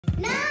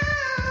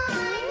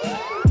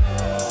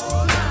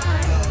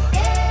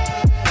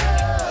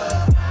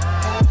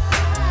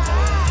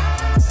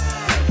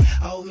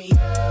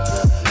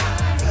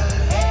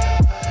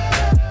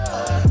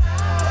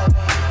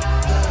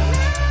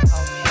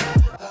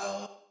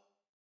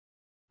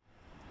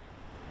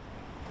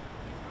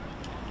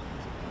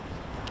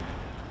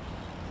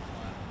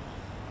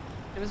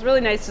was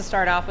really nice to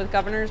start off with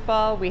Governor's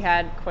Ball. We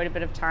had quite a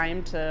bit of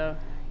time to,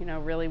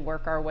 really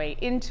work our way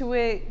into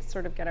it,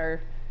 sort of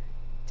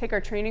take our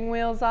training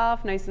wheels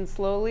off nice and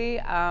slowly.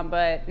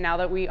 But now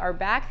that we are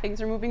back,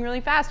 things are moving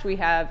really fast. We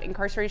have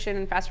Inkcarceration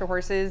and Faster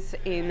Horses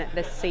in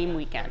the same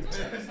weekend.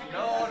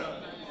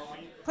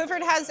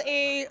 Clifford has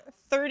a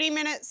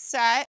 30-minute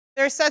set.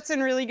 Their set's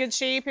in really good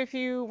shape. If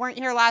you weren't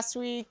here last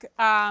week,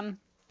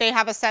 they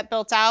have a set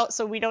built out,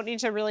 so we don't need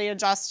to really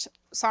adjust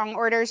song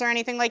orders or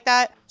anything like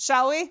that.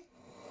 Shall we?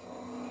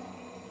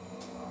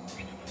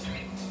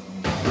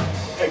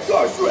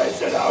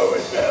 Incarceration, how we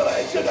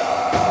feeling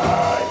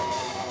tonight?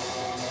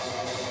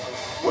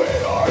 We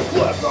are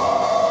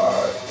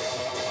Clifford!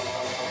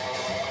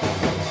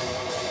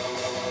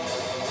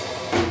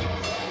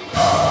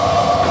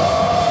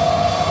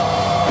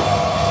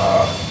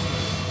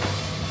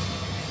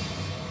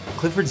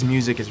 Clifford's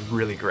music is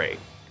really great,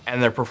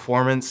 and their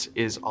performance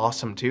is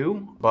awesome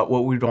too, but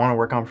what we'd want to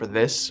work on for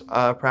this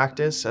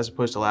practice, as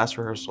opposed to last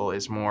rehearsal,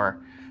 is more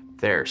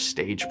their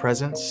stage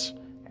presence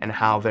and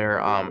how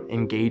they're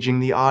engaging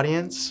the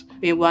audience.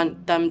 We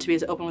want them to be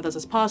as open with us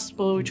as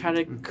possible. We try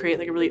to create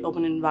like a really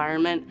open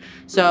environment.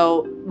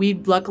 So we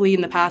luckily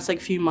in the past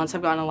few months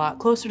have gotten a lot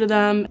closer to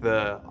them.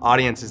 The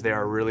audiences there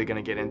are really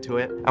gonna get into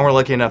it. And we're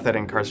lucky enough that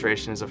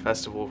Inkcarceration is a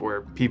festival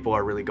where people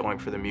are really going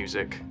for the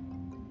music.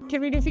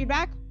 Can we do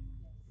feedback?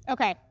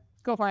 Okay,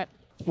 go for it.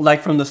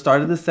 Like from the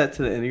start of the set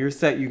to the end of your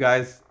set, you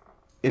guys'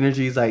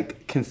 energy is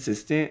like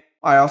consistent.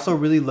 I also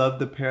really love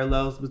the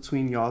parallels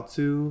between y'all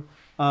two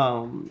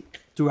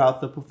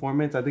throughout the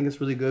performance. I think it's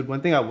really good.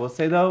 One thing I will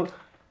say though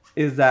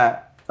is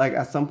that like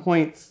at some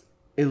points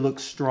it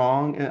looks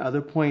strong and at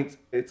other points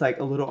it's like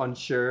a little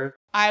unsure.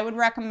 I would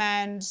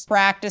recommend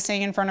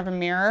practicing in front of a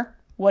mirror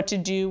what to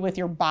do with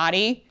your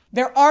body.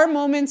 There are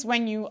moments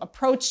when you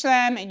approach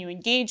them and you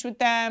engage with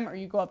them, or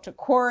you go up to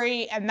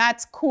Corey, and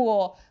that's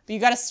cool, but you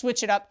gotta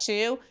switch it up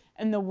too.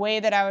 And the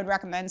way that I would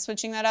recommend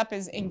switching that up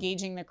is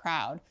engaging the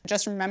crowd.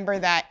 Just remember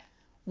that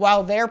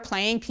while they're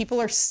playing, people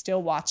are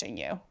still watching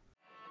you.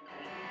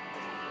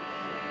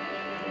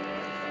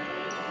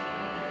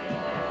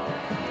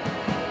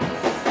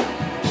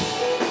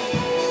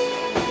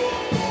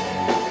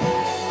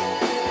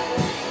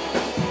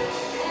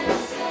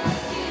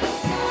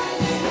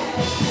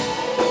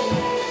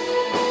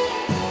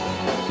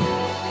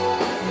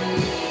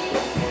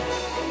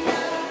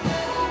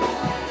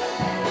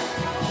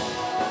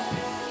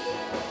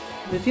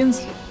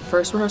 Vivienne's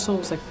first rehearsal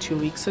was 2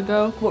 weeks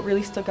ago. What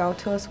really stuck out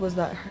to us was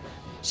that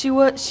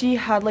she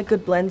had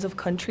good blends of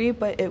country,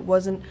 but it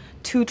wasn't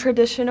too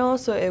traditional,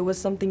 so it was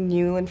something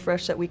new and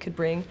fresh that we could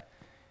bring.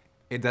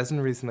 It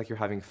doesn't really seem like you're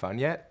having fun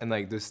yet, and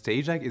the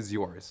stage is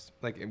yours.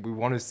 We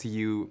want to see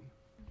you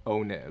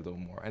own it a little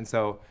more. And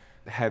so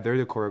Heather,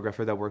 the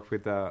choreographer that worked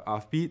with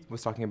Offbeat,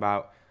 was talking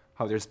about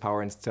how there's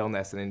power in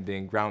stillness and in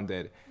being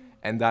grounded,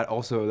 and that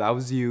also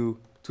allows you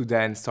to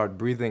then start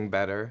breathing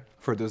better.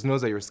 For those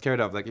notes that you're scared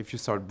of, if you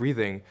start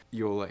breathing,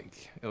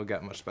 it'll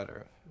get much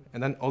better.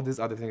 And then all these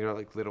other things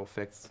are little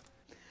fixes.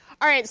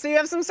 All right, so you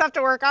have some stuff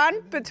to work on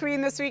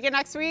between this week and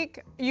next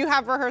week. You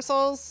have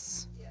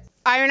rehearsals. Yes.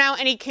 Iron out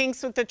any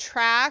kinks with the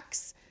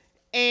tracks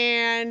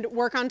and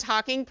work on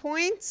talking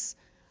points.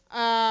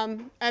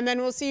 And then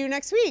we'll see you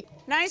next week.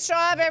 Nice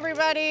job,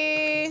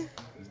 everybody.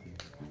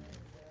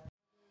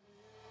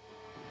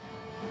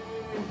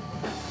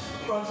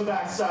 Front to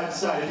back, side to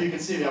side. If you can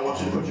see me, I want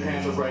you to put your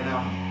hands up right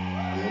now.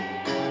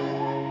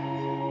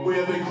 We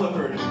have been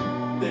Clifford.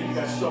 Thank you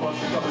guys so much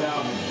for coming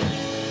out.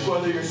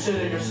 Whether you're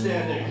sitting or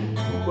standing,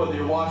 whether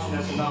you're watching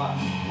us or not,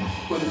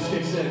 when this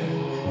kicks in,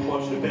 I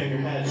want you to bang your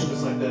heads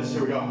just like this.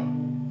 Here we go.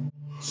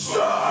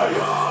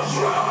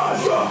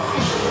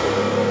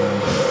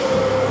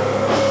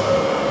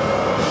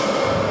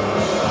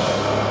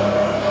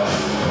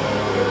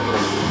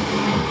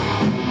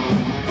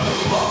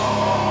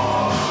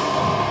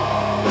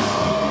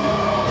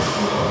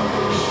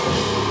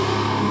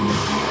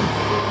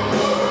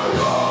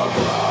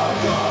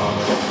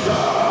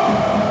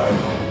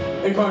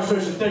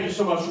 Inkcarceration, thank you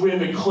so much. We have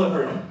been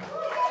Clifford.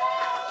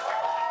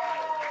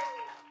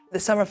 The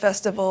Summer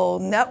Festival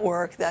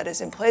network that is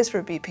in place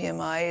for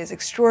BPMI is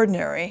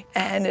extraordinary,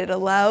 and it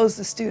allows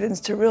the students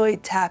to really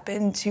tap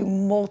into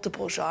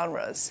multiple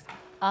genres.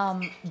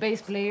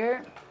 Bass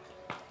player,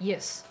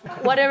 yes.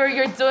 Whatever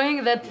you're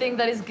doing, that thing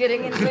that is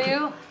getting into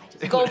you,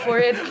 go for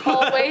it,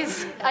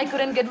 always. I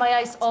couldn't get my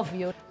eyes off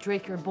you.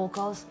 Drake your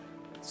vocals,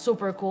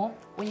 super cool.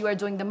 When you are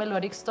doing the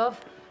melodic stuff,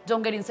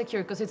 don't get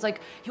insecure, because it's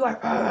you are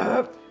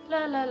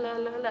la la la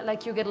la la,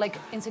 you get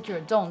insecure.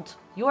 Don't.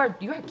 You are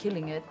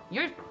killing it.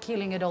 You're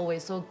killing it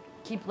always. So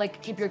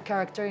keep your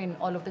character in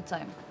all of the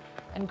time.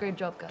 And great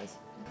job, guys.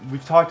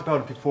 We've talked about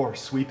it before,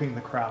 sweeping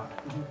the crowd.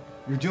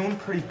 You're doing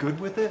pretty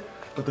good with it,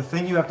 but the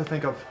thing you have to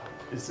think of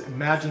is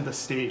imagine the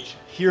stage.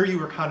 Here you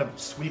were kind of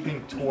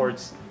sweeping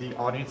towards the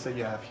audience that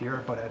you have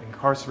here, but at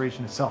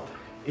Inkcarceration itself,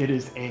 it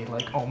is a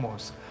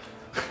almost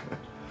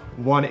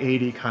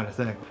 180 kind of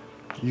thing.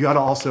 You gotta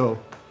also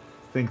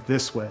think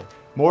this way.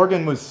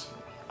 Morgan was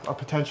a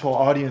potential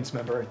audience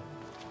member.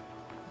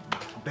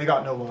 they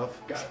got no love.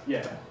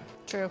 Yeah.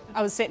 True.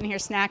 I was sitting here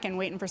snacking,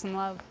 waiting for some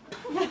love.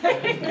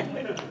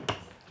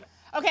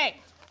 Okay,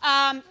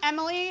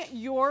 Emily,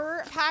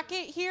 your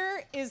packet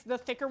here is the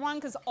thicker one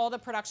because all the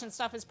production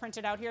stuff is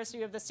printed out here. So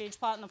you have the stage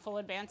plot and the full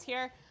advance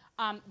here.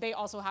 They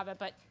also have it,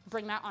 but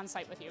bring that on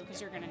site with you because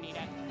you're going to need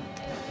it.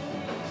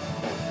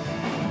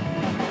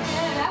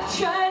 And I've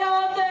tried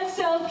all that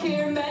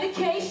self-care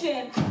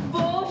medication.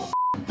 Bullshit.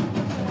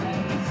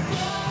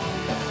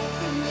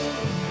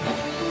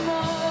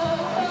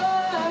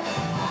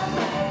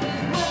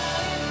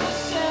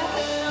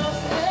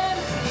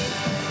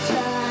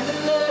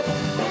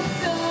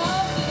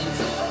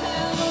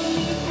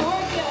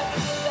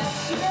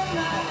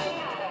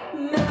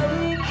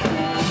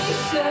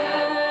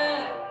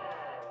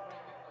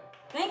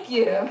 Thank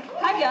you.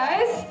 Hi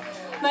guys.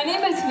 My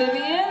name is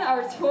Vivienne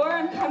Artur.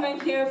 I'm coming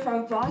here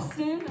from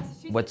Boston,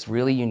 Massachusetts. What's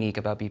really unique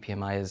about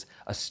BPMI is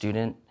a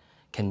student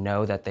can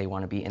know that they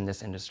want to be in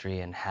this industry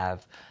and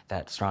have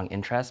that strong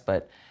interest,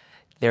 but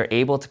they're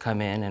able to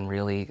come in and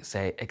really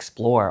say,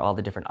 explore all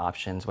the different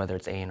options, whether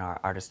it's A&R,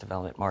 artist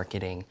development,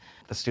 marketing.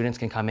 The students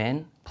can come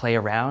in, play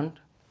around,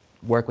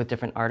 work with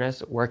different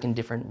artists, work in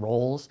different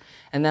roles,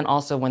 and then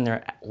also when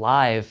they're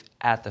live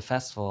at the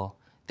festival,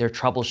 they're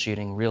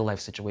troubleshooting real-life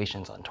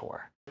situations on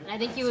tour. I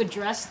think you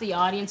address the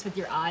audience with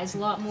your eyes a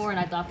lot more, and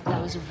I thought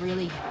that was a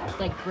really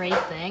great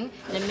thing.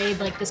 It made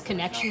this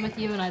connection with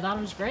you, and I thought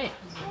it was great.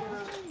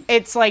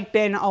 It's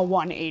been a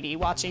 180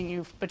 watching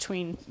you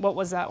between, what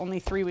was that, only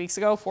 3 weeks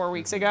ago, 4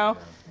 weeks ago?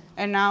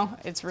 And now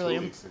it's really...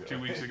 2 weeks ago. 2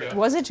 weeks ago.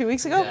 Was it 2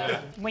 weeks ago?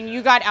 Yeah. When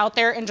you got out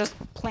there and just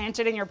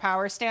planted in your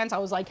power stance, I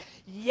was like,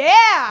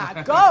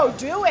 yeah, go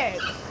do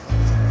it.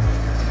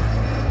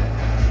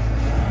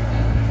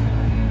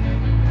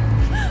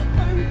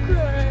 I'm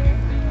crying.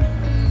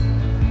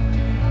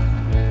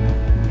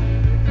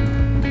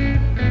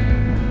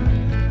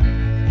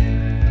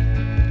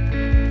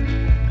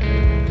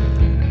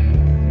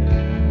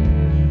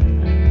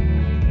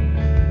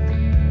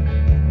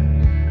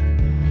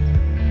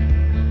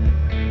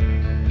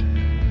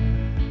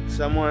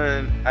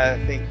 Someone, I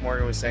think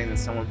Morgan was saying that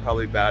someone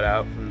probably bowed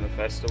out from the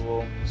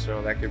festival,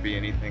 so that could be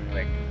anything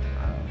like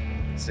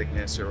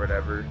sickness or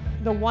whatever.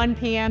 The 1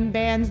 p.m.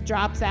 bands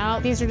drops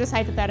out. These are just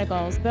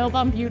hypotheticals. They'll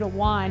bump you to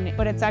 1,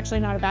 but it's actually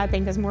not a bad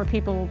thing because more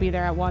people will be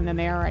there at 1 than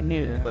they are at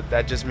noon. But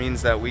that just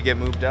means that we get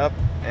moved up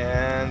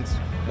and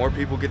more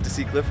people get to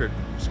see Clifford.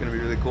 It's gonna be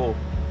really cool.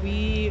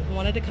 We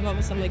wanted to come up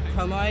with some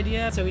promo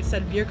idea, so we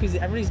said beer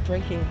koozie. Everybody's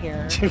drinking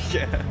here.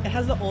 Yeah. It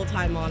has the old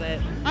time on it.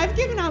 I've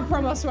given out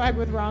promo swag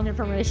with wrong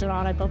information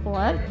on it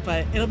before.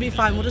 But it'll be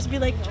fine. We'll just be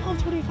like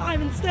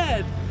 $12.25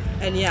 instead.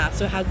 And yeah,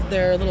 so it has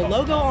their little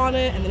logo on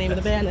it and the name of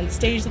the band and the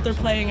stage that they're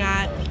playing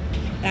at.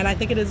 And I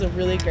think it is a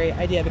really great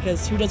idea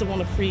because who doesn't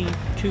want a free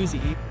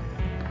koozie?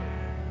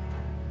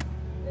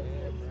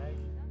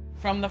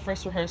 From the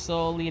first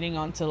rehearsal leading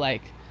on to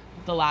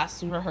the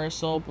last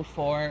rehearsal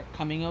before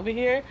coming over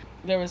here,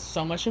 there was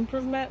so much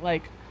improvement,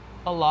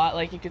 a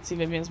lot. You could see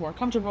Vivienne's more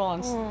comfortable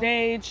on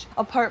stage.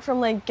 Apart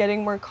from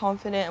getting more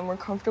confident and more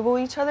comfortable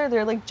with each other,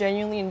 they're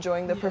genuinely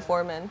enjoying the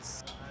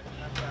performance.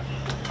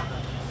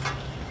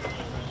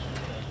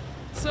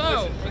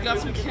 So, we got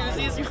some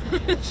koozies.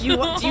 Do you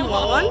want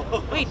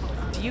one? Wait,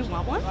 do you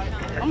want one?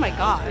 Oh my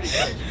gosh.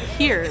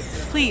 Here,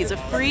 please, a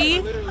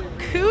free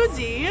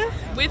koozie.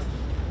 With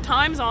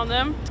times on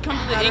them to come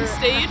to the Ink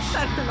stage,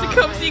 to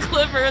come see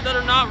Clifford that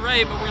are not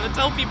right, but we're gonna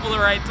tell people the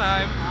right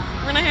time.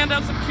 We're gonna hand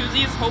out some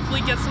koozies,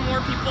 hopefully get some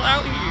more people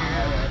out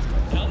here.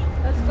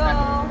 Let's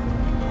go.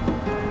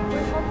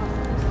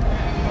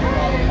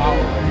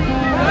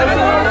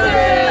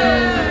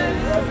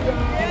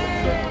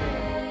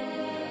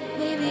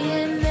 Maybe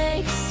it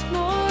makes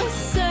more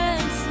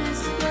sense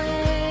this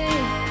way.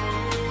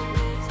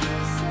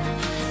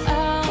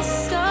 I'll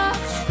stop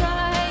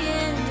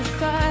trying to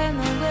find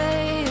my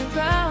way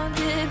around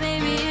it.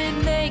 Maybe it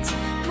makes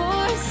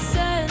more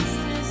sense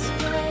this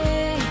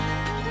way.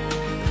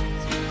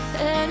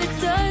 And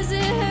it doesn't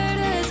hurt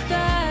as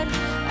bad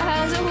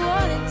as I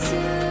want it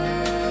to.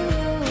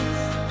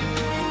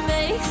 It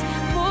makes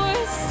more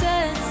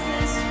sense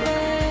this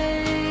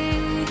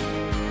way.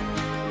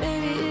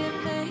 Maybe it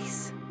makes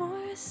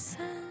more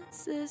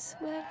sense this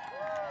way.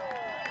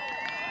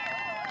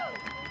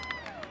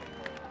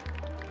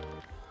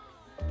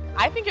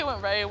 I think it went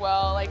very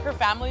well. Her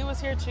family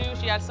was here too.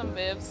 She had some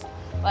Vivs,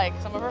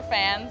 some of her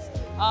fans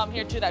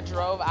here too that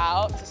drove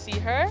out to see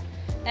her.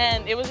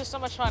 And it was just so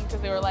much fun because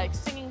they were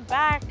singing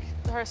back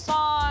her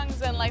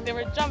songs and they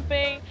were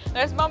jumping.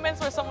 There's moments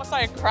where someone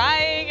started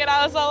crying and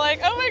I was all oh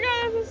my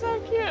God, this is so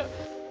cute.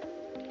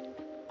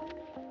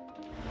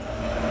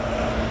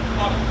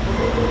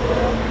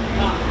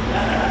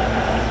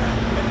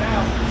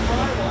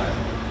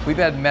 We've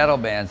had metal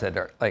bands that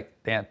are the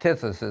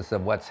antithesis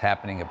of what's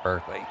happening at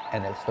Berklee,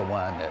 and it's the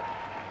one that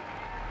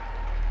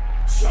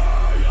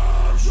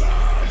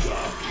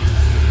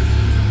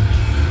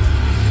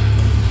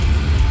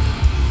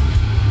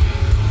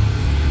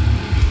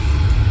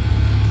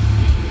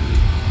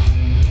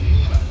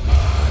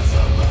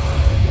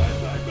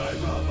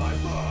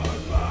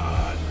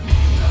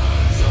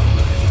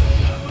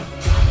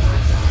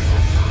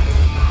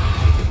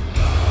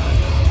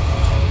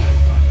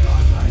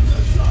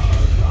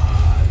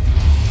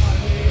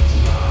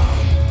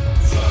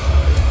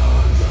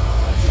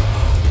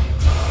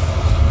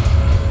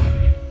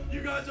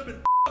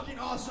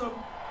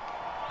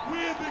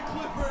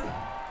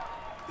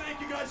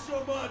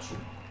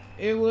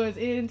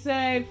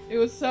insane. It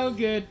was so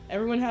good.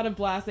 Everyone had a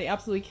blast. They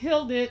absolutely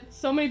killed it.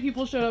 So many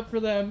people showed up for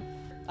them.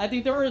 I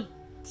think there were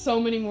so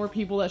many more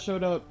people that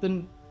showed up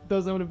than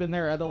those that would have been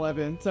there at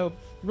 11. So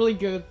really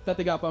good that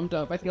they got bumped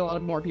up. I think a lot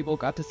of more people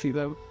got to see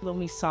them. When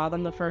we saw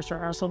them the first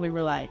rehearsal, we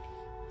were like,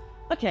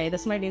 okay,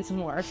 this might need some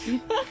work.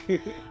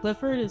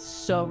 Clifford is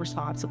so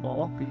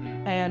responsible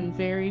and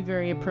very,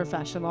 very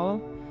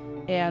professional.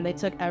 And they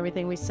took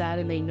everything we said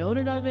and they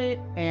noted of it.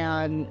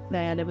 And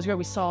it was great.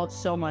 We saw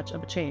so much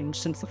of a change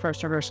since the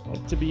first rehearsal.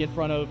 To be in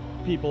front of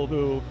people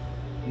who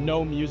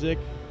know music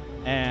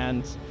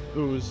and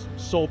whose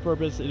sole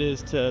purpose it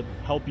is to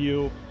help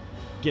you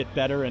get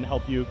better and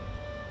help you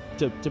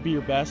to be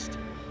your best,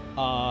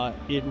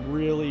 it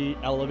really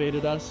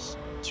elevated us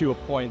to a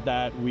point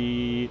that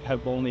we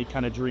have only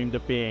kind of dreamed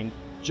of being.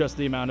 Just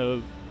the amount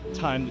of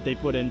time that they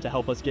put in to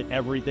help us get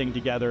everything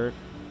together,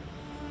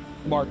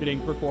 marketing,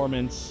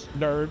 performance,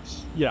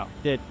 nerves,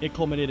 it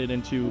culminated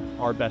into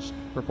our best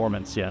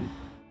performance yet.